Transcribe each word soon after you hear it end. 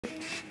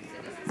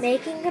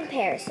Making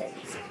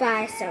Comparisons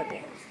by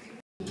Sonia.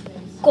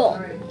 Goal.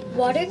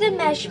 What are the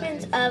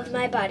measurements of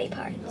my body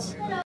parts?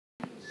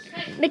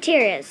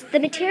 Materials.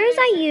 The materials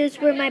I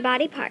used were my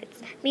body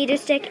parts, meter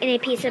stick, and a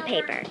piece of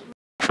paper.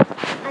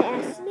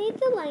 I estimated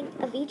the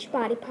length of each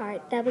body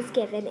part that was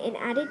given and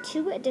added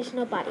 2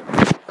 additional body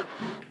parts.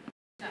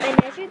 I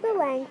measured the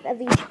length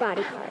of each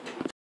body part.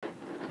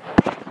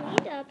 I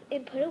cleaned up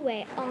and put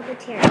away all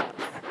materials.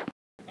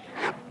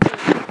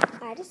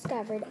 I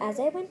discovered as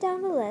I went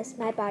down the list,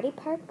 my body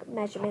part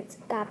measurements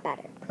got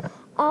better.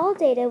 All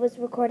data was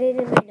recorded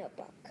in my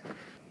notebook.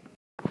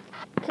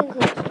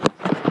 Conclusion.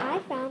 I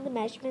found the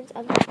measurements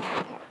of my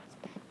body parts.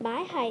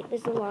 My height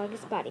was the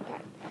longest body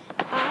part.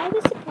 I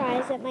was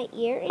surprised that my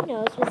ear and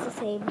nose was the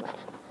same length.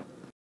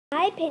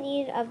 My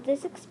opinion of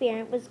this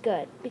experiment was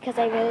good because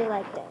I really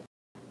liked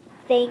it.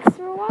 Thanks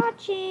for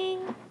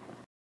watching!